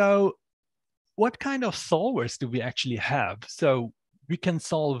 So what kind of solvers do we actually have? So we can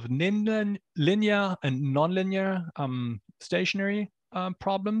solve linear and nonlinear stationary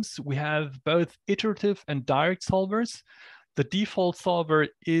problems. We have both iterative and direct solvers. The default solver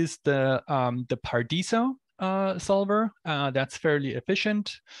is the Paradiso solver. That's fairly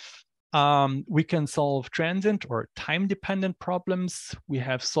efficient. We can solve transient or time-dependent problems. We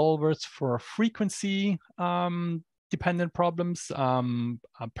have solvers for frequency dependent problems,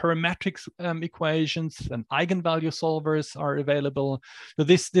 parametric equations, and eigenvalue solvers are available. So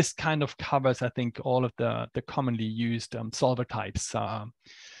this kind of covers, I think, all of the commonly used solver types.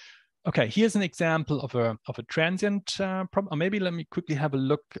 Okay, here's an example of a transient problem. Or maybe let me quickly have a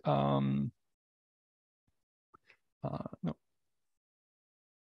look. No.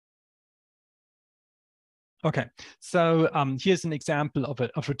 Okay, so here's an example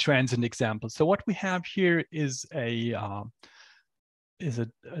of a transient example. So what we have here is a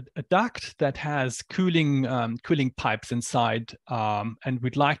duct that has cooling pipes inside, and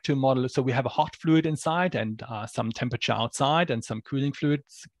we'd like to model. So we have a hot fluid inside and some temperature outside, and some cooling fluid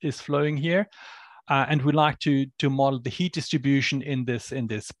is flowing here, and we'd like to model the heat distribution in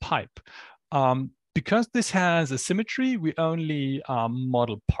this pipe. Because this has a symmetry, we only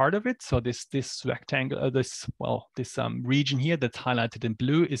model part of it. So this rectangle, this region here that's highlighted in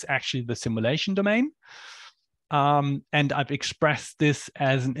blue is actually the simulation domain. And I've expressed this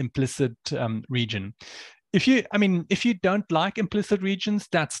as an implicit region. If you don't like implicit regions,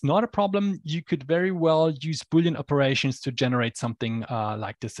 that's not a problem. You could very well use Boolean operations to generate something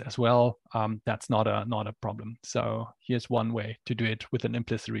like this as well. That's not a problem. So here's one way to do it with an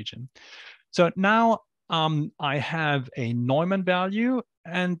implicit region. So now I have a Neumann value,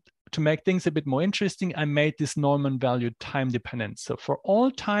 and to make things a bit more interesting, I made this Neumann value time dependent. So for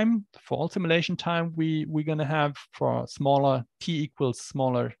all simulation time, we're going to have for smaller t equals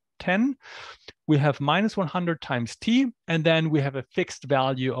smaller 10, we have minus 100 times t, and then we have a fixed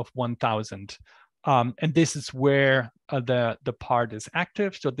value of 1000. And this is where the part is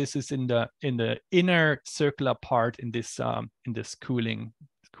active. So this is in the inner circular part in this cooling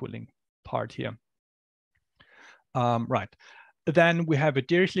part here. Right. Then we have a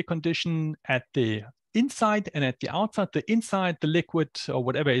Dirichlet condition at the inside and at the outside. The inside, the liquid or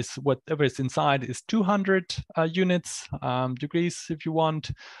whatever is inside is 200 units degrees if you want,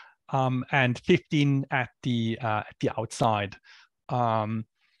 and 15 at the outside.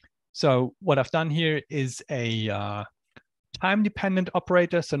 So what I've done here is a time-dependent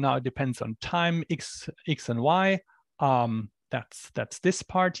operator. So now it depends on time x and y. That's this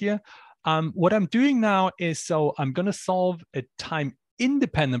part here. What I'm doing now is, so I'm going to solve a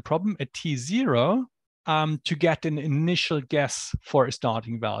time-independent problem at t0 to get an initial guess for a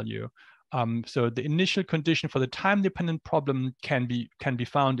starting value. So the initial condition for the time-dependent problem can be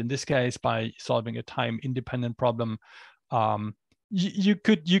found in this case by solving a time-independent problem. You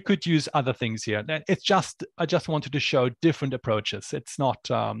could use other things here. It's just I just wanted to show different approaches. It's not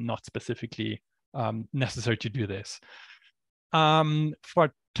specifically necessary to do this.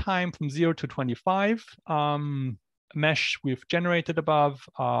 For time from 0 to 25, mesh we've generated above,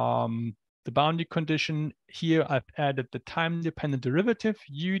 the boundary condition here I've added the time-dependent derivative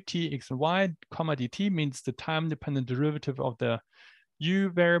u, t, x, and y, comma dt means the time-dependent derivative of the u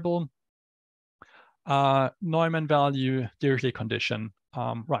variable. Neumann value, Dirichlet condition.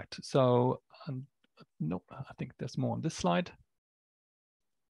 Right, so no, I think there's more on this slide.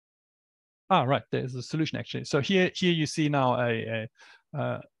 Right, there's a solution actually. So here you see now a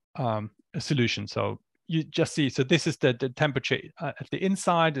solution. So you just see, so this is the temperature at the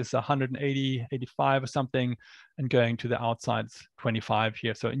inside is 180, 85 or something, and going to the outside is 25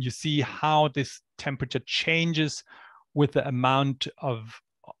 here. So and you see how this temperature changes with the amount of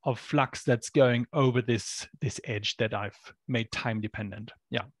flux that's going over this edge that I've made time dependent.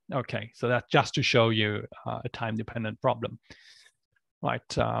 Yeah, okay, so that's just to show you a time dependent problem.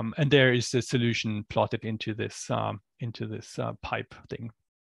 Right, and there is the solution plotted into this pipe thing.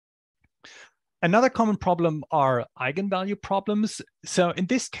 Another common problem are eigenvalue problems. So in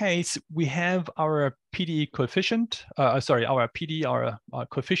this case, we have our PDE coefficient, our PDE, our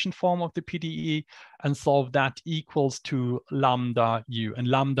coefficient form of the PDE, and solve that equals to lambda u, and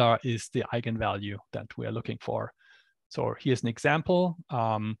lambda is the eigenvalue that we are looking for. So here's an example.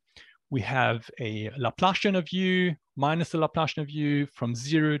 We have a Laplacian of u minus the Laplacian of u from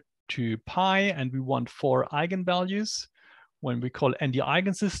 0 to pi, and we want 4 eigenvalues. When we call n the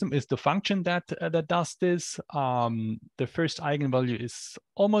eigensystem is the function that does this. The first eigenvalue is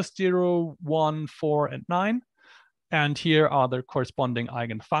almost 0, 1, 4, and 9. And here are the corresponding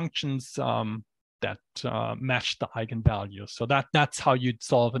eigenfunctions that match the eigenvalues. So that's how you'd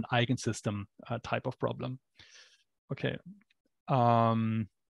solve an eigensystem type of problem. Okay.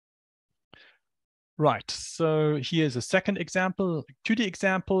 Right, so here's a second example, 2D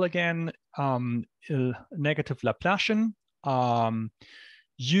example again, negative Laplacian. Now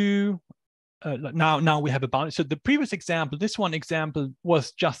we have a boundary. So the previous example, this one example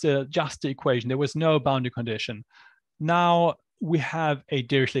was just the equation. There was no boundary condition. Now we have a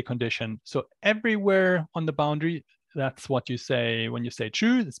Dirichlet condition. So everywhere on the boundary, that's what you say when you say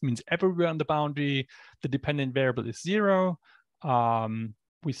true. This means everywhere on the boundary, the dependent variable is 0.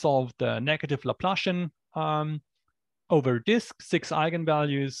 We solve the negative Laplacian over disk, 6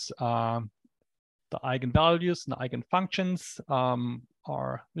 eigenvalues. The eigenvalues and the eigenfunctions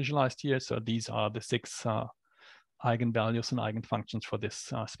are visualized here. So these are the 6 eigenvalues and eigenfunctions for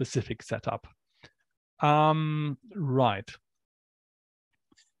this specific setup. Right.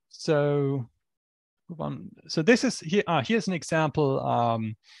 So this is here. Here's an example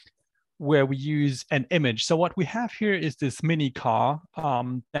where we use an image. So what we have here is this mini car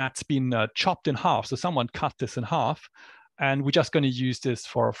that's been chopped in half. So someone cut this in half, and we're just going to use this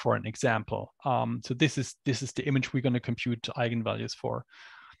for an example. So this is the image we're going to compute eigenvalues for.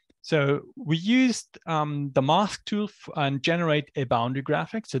 So we used the mask tool and generate a boundary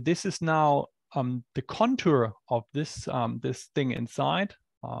graphic. So this is now the contour of this this thing inside.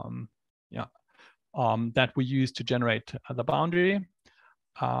 That we use to generate the boundary.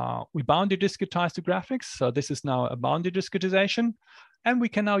 We boundary discretize the graphics. So this is now a boundary discretization. And we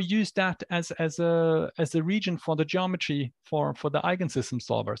can now use that as a region for the geometry for the eigensystem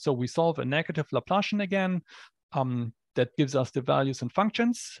solver. So we solve a negative Laplacian again that gives us the values and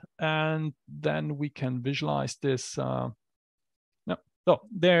functions. And then we can visualize this. No, So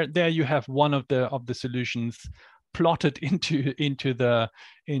there you have one of the solutions plotted into the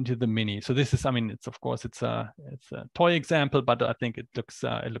mini. So this is, I mean, it's of course it's a toy example, but I think it looks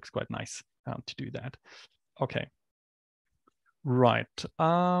quite nice to do that. Okay. Right.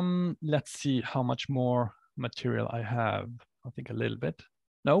 Let's see how much more material I have. I think a little bit.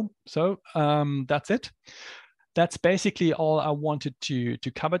 No. So that's it. That's basically all I wanted to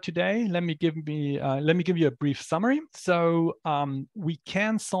cover today. Let me give you a brief summary. So we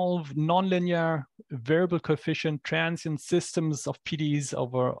can solve nonlinear variable coefficient transient systems of PDEs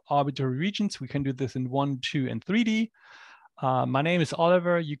over arbitrary regions. We can do this in 1, 2, and 3D. My name is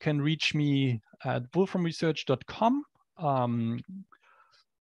Oliver. You can reach me at wolframresearch.com.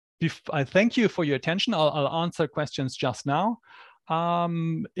 I thank you for your attention. I'll answer questions just now.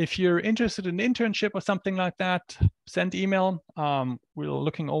 If you're interested in an internship or something like that, send email. We're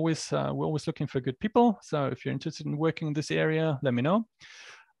always looking for good people. So if you're interested in working in this area, let me know.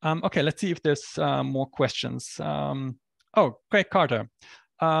 Okay, let's see if there's more questions. Oh, Craig Carter.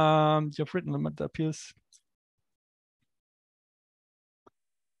 You've written them, it appears.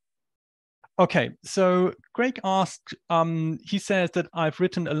 Okay, so Greg asked, he says that I've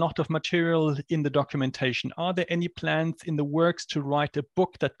written a lot of material in the documentation. Are there any plans in the works to write a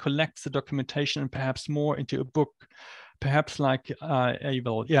book that collects the documentation and perhaps more into a book, perhaps like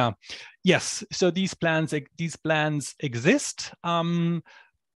Able? Yeah, yes. So these plans exist. Yeah,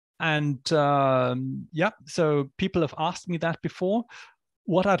 so people have asked me that before.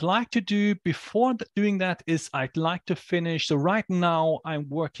 What I'd like to do before doing that is I'd like to finish. So right now I'm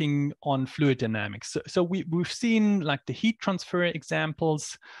working on fluid dynamics. So we've seen like the heat transfer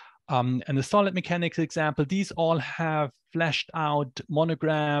examples and the solid mechanics example. These all have fleshed out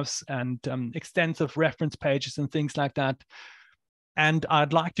monographs and extensive reference pages and things like that. And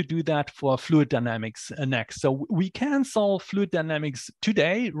I'd like to do that for fluid dynamics next. So we can solve fluid dynamics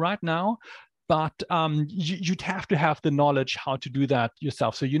today, right now, but you'd have to have the knowledge how to do that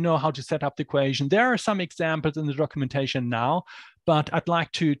yourself. So you know how to set up the equation. There are some examples in the documentation now, but I'd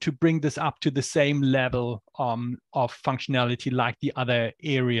like to bring this up to the same level of functionality like the other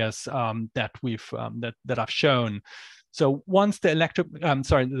areas that that I've shown. So once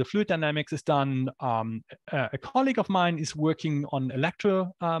the fluid dynamics is done, a colleague of mine is working on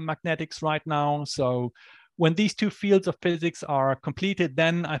electromagnetics right now. So when these two fields of physics are completed,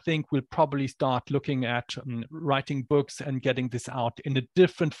 then I think we'll probably start looking at writing books and getting this out in a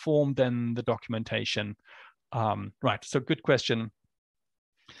different form than the documentation. Right, so good question.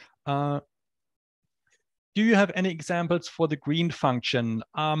 Do you have any examples for the green function?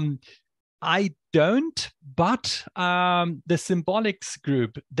 I don't, but the symbolics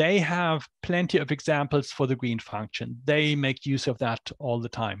group, they have plenty of examples for the green function. They make use of that all the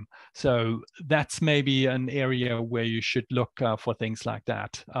time. So that's maybe an area where you should look for things like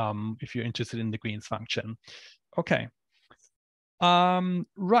that if you're interested in the greens function. Okay.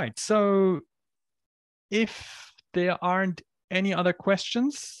 Right, so if there aren't any other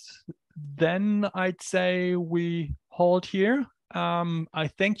questions, then I'd say we hold here. I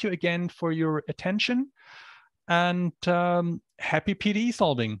thank you again for your attention and happy PDE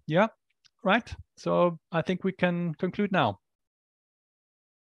solving. Yeah, right. So I think we can conclude now.